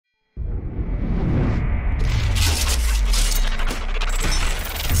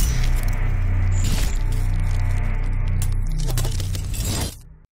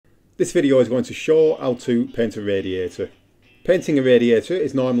This video is going to show how to paint a radiator. Painting a radiator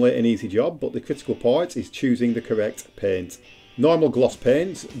is normally an easy job, but the critical part is choosing the correct paint. Normal gloss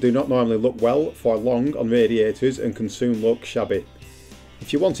paints do not normally look well for long on radiators and can soon look shabby.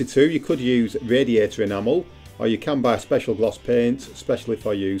 If you wanted to, you could use radiator enamel, or you can buy special gloss paints specially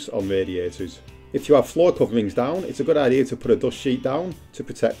for use on radiators. If you have floor coverings down, it's a good idea to put a dust sheet down to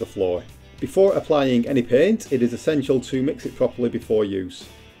protect the floor. Before applying any paint, it is essential to mix it properly before use.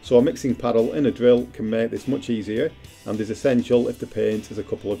 So a mixing paddle and a drill can make this much easier and is essential if the paint is a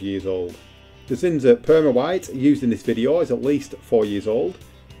couple of years old. The Zinsser Perma-white used in this video is at least 4 years old,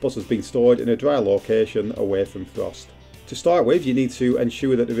 but has been stored in a dry location away from frost. To start with, you need to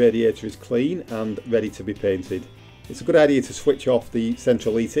ensure that the radiator is clean and ready to be painted. It's a good idea to switch off the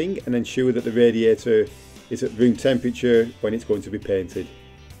central heating and ensure that the radiator is at room temperature when it's going to be painted.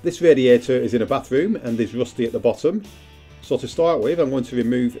 This radiator is in a bathroom and is rusty at the bottom. So to start with, I'm going to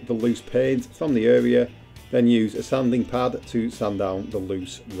remove the loose paint from the area, then use a sanding pad to sand down the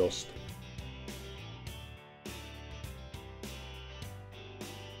loose rust.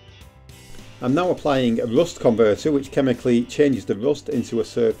 I'm now applying a rust converter which chemically changes the rust into a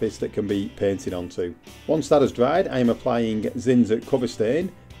surface that can be painted onto. Once that has dried, I am applying Zinsser cover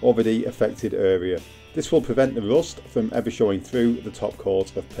stain over the affected area. This will prevent the rust from ever showing through the top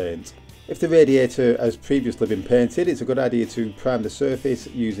coat of paint. If the radiator has previously been painted, it's a good idea to prime the surface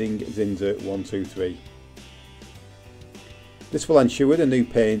using Zinsser 123. This will ensure the new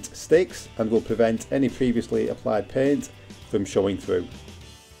paint sticks and will prevent any previously applied paint from showing through.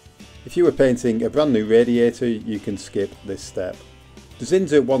 If you were painting a brand new radiator, you can skip this step. The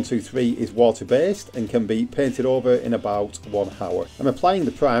Zinsser 123 is water based and can be painted over in about 1 hour. I'm applying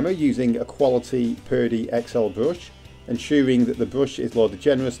the primer using a quality Purdy XL brush, ensuring that the brush is loaded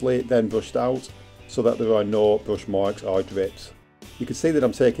generously, then brushed out so that there are no brush marks or drips. You can see that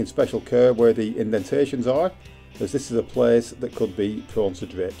I'm taking special care where the indentations are, as this is a place that could be prone to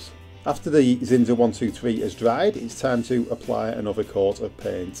drips. After the Zinsser 123 has dried, it's time to apply another coat of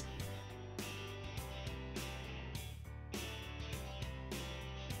paint.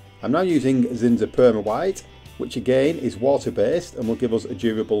 I'm now using Zinsser Perma-white, which again is water based and will give us a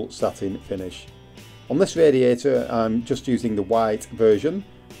durable satin finish. On this radiator I'm just using the white version,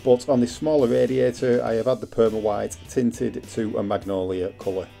 but on this smaller radiator I have had the Perma-white tinted to a magnolia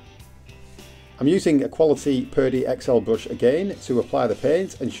colour. I'm using a quality Purdy XL brush again to apply the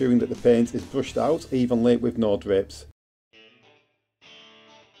paint, ensuring that the paint is brushed out evenly with no drips.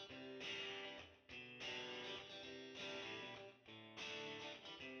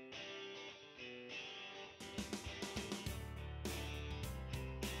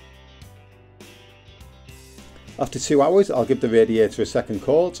 After 2 hours, I'll give the radiator a second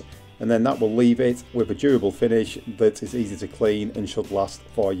coat, and then that will leave it with a durable finish that is easy to clean and should last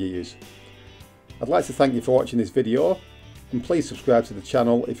for years. I'd like to thank you for watching this video, and please subscribe to the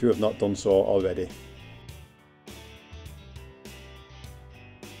channel if you have not done so already.